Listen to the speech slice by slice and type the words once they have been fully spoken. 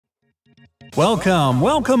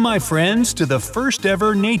Welcome my friends to the first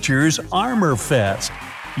ever Nature's Armor Fest.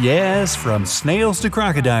 Yes, from snails to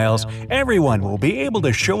crocodiles, everyone will be able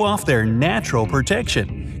to show off their natural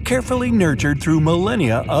protection, carefully nurtured through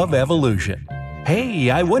millennia of evolution. Hey,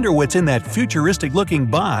 I wonder what's in that futuristic-looking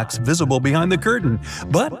box visible behind the curtain,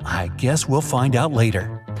 but I guess we'll find out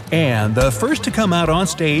later. And the first to come out on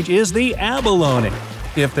stage is the abalone.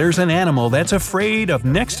 If there's an animal that's afraid of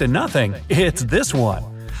next to nothing, it's this one.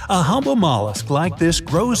 A humble mollusk like this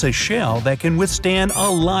grows a shell that can withstand a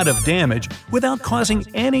lot of damage without causing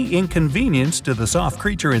any inconvenience to the soft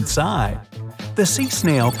creature inside. The sea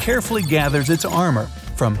snail carefully gathers its armor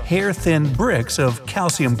from hair-thin bricks of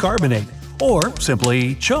calcium carbonate, or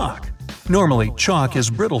simply chalk. Normally, chalk is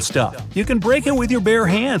brittle stuff. You can break it with your bare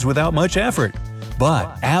hands without much effort.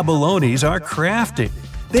 But abalones are crafty.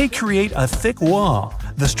 They create a thick wall,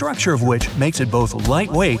 the structure of which makes it both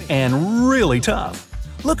lightweight and really tough.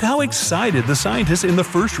 Look how excited the scientists in the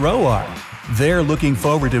first row are. They're looking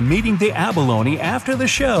forward to meeting the abalone after the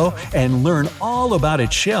show and learn all about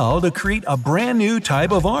its shell to create a brand new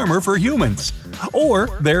type of armor for humans. Or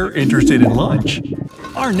they're interested in lunch.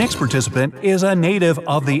 Our next participant is a native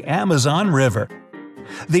of the Amazon River.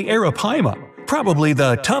 The Arapaima, probably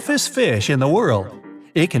the toughest fish in the world.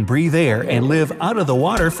 It can breathe air and live out of the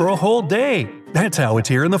water for a whole day. That's how it's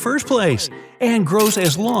here in the first place, and grows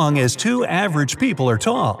as long as 2 average people are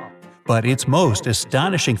tall. But its most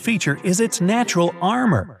astonishing feature is its natural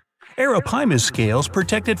armor. Arapaima's scales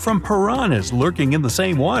protect it from piranhas lurking in the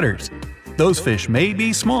same waters. Those fish may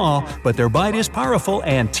be small, but their bite is powerful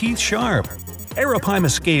and teeth sharp. Arapaima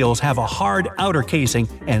scales have a hard outer casing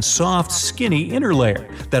and soft, skinny inner layer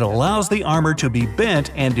that allows the armor to be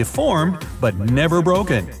bent and deformed but never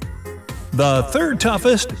broken. The third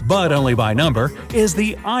toughest, but only by number, is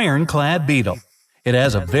the ironclad beetle. It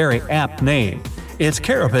has a very apt name. Its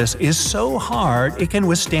carapace is so hard it can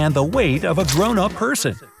withstand the weight of a grown-up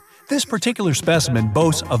person. This particular specimen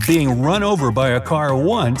boasts of being run over by a car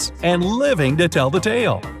once and living to tell the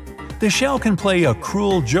tale. The shell can play a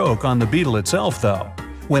cruel joke on the beetle itself, though.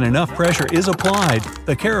 When enough pressure is applied,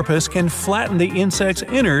 the carapace can flatten the insect's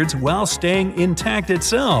innards while staying intact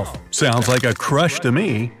itself. Sounds like a crush to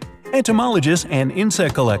me. Entomologists and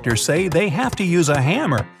insect collectors say they have to use a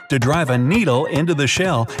hammer to drive a needle into the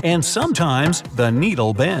shell, and sometimes the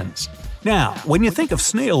needle bends. Now, when you think of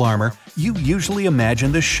snail armor, you usually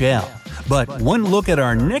imagine the shell. But one look at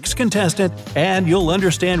our next contestant and you'll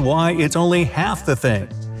understand why it's only half the thing.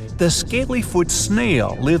 The scaly-foot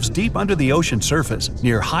snail lives deep under the ocean surface,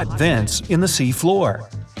 near hot vents in the sea floor.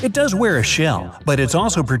 It does wear a shell, but it's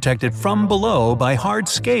also protected from below by hard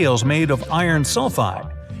scales made of iron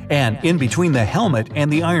sulfide. And in between the helmet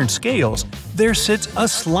and the iron scales, there sits a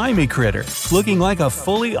slimy critter, looking like a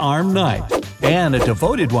fully armed knight. And a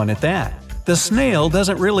devoted one at that. The snail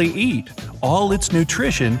doesn't really eat. All its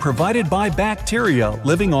nutrition provided by bacteria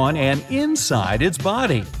living on and inside its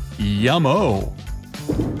body. Yummo!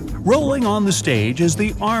 Rolling on the stage is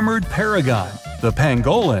the armored paragon, the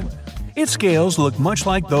pangolin. Its scales look much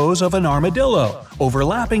like those of an armadillo,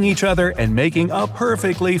 overlapping each other and making a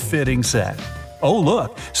perfectly fitting set. Oh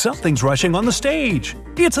look, something's rushing on the stage!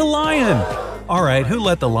 It's a lion! Alright, who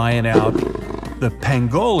let the lion out? The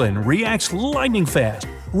pangolin reacts lightning fast,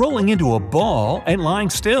 rolling into a ball and lying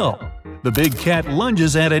still. The big cat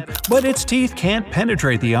lunges at it, but its teeth can't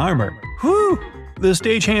penetrate the armor. Whew! The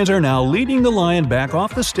stagehands are now leading the lion back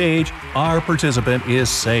off the stage. Our participant is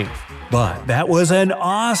safe. But that was an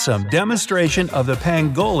awesome demonstration of the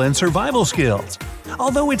pangolin survival skills.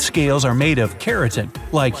 Although its scales are made of keratin,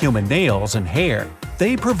 like human nails and hair,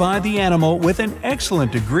 they provide the animal with an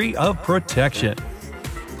excellent degree of protection.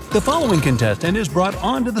 The following contestant is brought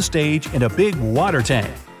onto the stage in a big water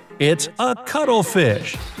tank. It's a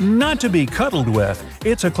cuttlefish. Not to be cuddled with,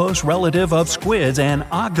 it's a close relative of squids and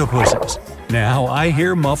octopuses. Now I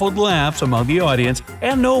hear muffled laughs among the audience,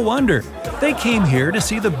 and no wonder. They came here to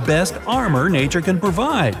see the best armor nature can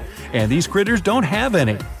provide, and these critters don't have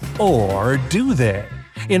any. Or do they?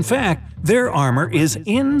 In fact, their armor is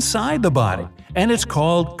inside the body, and it's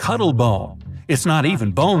called cuttlebone. It's not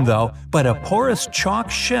even bone though, but a porous chalk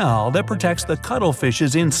shell that protects the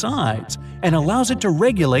cuttlefish's insides and allows it to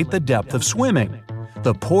regulate the depth of swimming.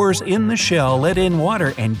 The pores in the shell let in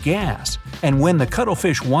water and gas, and when the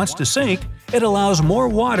cuttlefish wants to sink, it allows more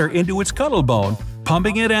water into its cuttlebone,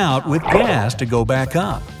 pumping it out with gas to go back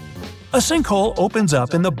up. A sinkhole opens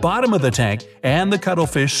up in the bottom of the tank, and the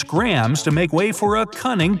cuttlefish scrams to make way for a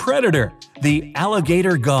cunning predator, the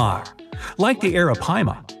alligator gar. Like the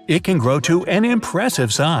Arapaima, it can grow to an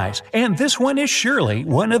impressive size, and this one is surely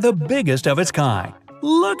one of the biggest of its kind.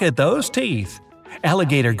 Look at those teeth!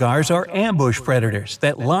 Alligator gars are ambush predators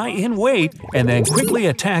that lie in wait and then quickly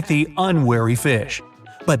attack the unwary fish.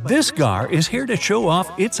 But this gar is here to show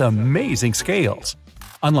off its amazing scales.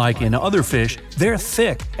 Unlike in other fish, they're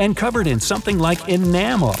thick and covered in something like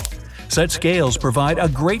enamel. Such scales provide a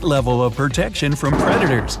great level of protection from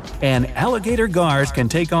predators, and alligator gars can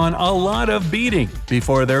take on a lot of beating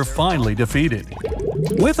before they're finally defeated.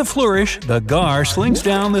 With a flourish, the gar slinks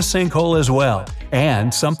down the sinkhole as well,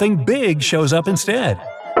 and something big shows up instead.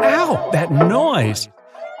 Ow! That noise!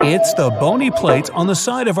 It's the bony plates on the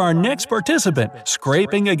side of our next participant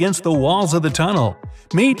scraping against the walls of the tunnel.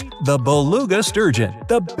 Meet the Beluga sturgeon,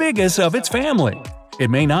 the biggest of its family. It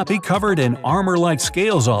may not be covered in armor-like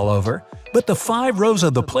scales all over, but the 5 rows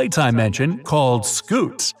of the plates I mentioned, called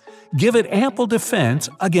scutes, give it ample defense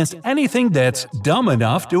against anything that's dumb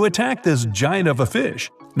enough to attack this giant of a fish.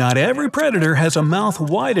 Not every predator has a mouth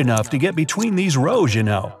wide enough to get between these rows, you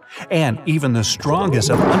know. And even the strongest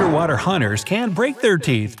of underwater hunters can break their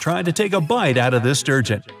teeth trying to take a bite out of this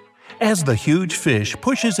sturgeon. As the huge fish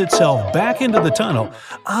pushes itself back into the tunnel,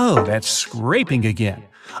 oh, that's scraping again.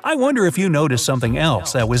 I wonder if you noticed something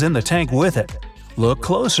else that was in the tank with it. Look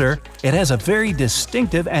closer, it has a very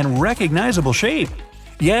distinctive and recognizable shape.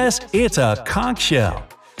 Yes, it's a conch shell,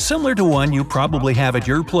 similar to one you probably have at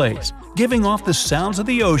your place, giving off the sounds of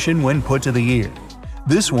the ocean when put to the ear.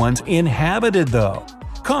 This one's inhabited though.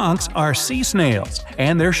 Conchs are sea snails,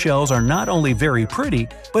 and their shells are not only very pretty,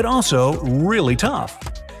 but also really tough.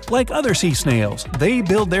 Like other sea snails, they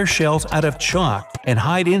build their shells out of chalk and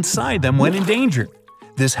hide inside them when in danger.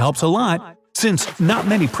 This helps a lot, since not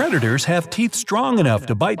many predators have teeth strong enough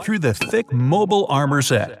to bite through the thick, mobile armor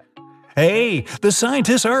set. Hey, the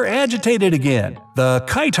scientists are agitated again. The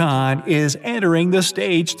Chiton is entering the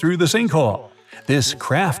stage through the sinkhole. This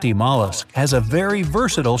crafty mollusk has a very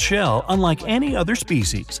versatile shell unlike any other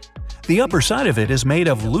species. The upper side of it is made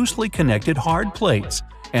of loosely connected hard plates,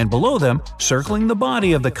 and below them, circling the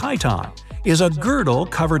body of the chiton, is a girdle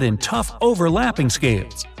covered in tough overlapping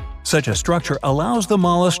scales. Such a structure allows the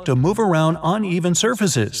mollusk to move around uneven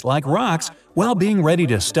surfaces like rocks while being ready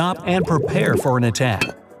to stop and prepare for an attack.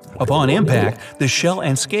 Upon impact, the shell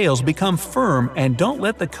and scales become firm and don't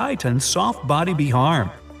let the chiton's soft body be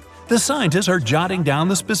harmed. The scientists are jotting down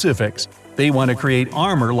the specifics. They want to create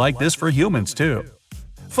armor like this for humans too.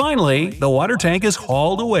 Finally, the water tank is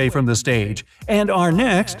hauled away from the stage, and our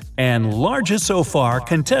next, and largest so far,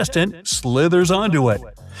 contestant slithers onto it.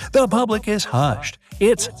 The public is hushed.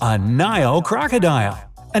 It's a Nile crocodile,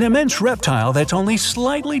 an immense reptile that's only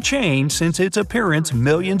slightly changed since its appearance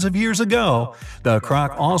millions of years ago. The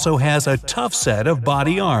croc also has a tough set of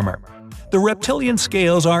body armor. The reptilian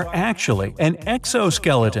scales are actually an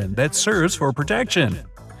exoskeleton that serves for protection.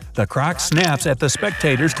 The croc snaps at the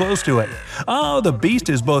spectators close to it. Oh, the beast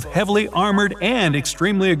is both heavily armored and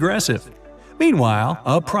extremely aggressive. Meanwhile,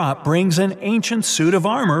 a prop brings an ancient suit of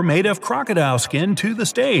armor made of crocodile skin to the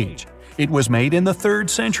stage. It was made in the 3rd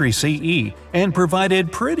century CE and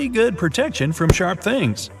provided pretty good protection from sharp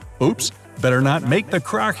things. Oops, better not make the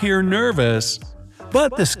croc here nervous.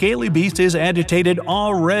 But the scaly beast is agitated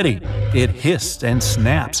already. It hisses and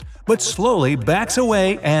snaps, but slowly backs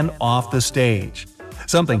away and off the stage.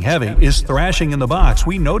 Something heavy is thrashing in the box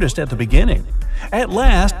we noticed at the beginning. At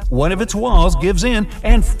last, one of its walls gives in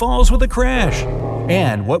and falls with a crash.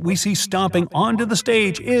 And what we see stomping onto the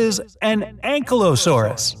stage is an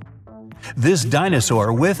Ankylosaurus. This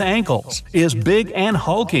dinosaur with ankles is big and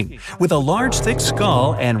hulking, with a large thick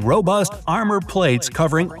skull and robust armor plates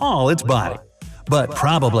covering all its body. But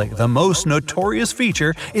probably the most notorious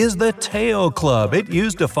feature is the tail club it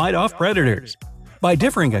used to fight off predators. By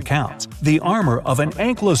differing accounts, the armor of an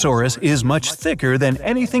Ankylosaurus is much thicker than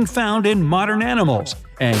anything found in modern animals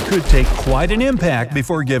and could take quite an impact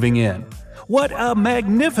before giving in. What a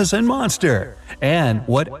magnificent monster! And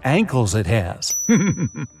what ankles it has!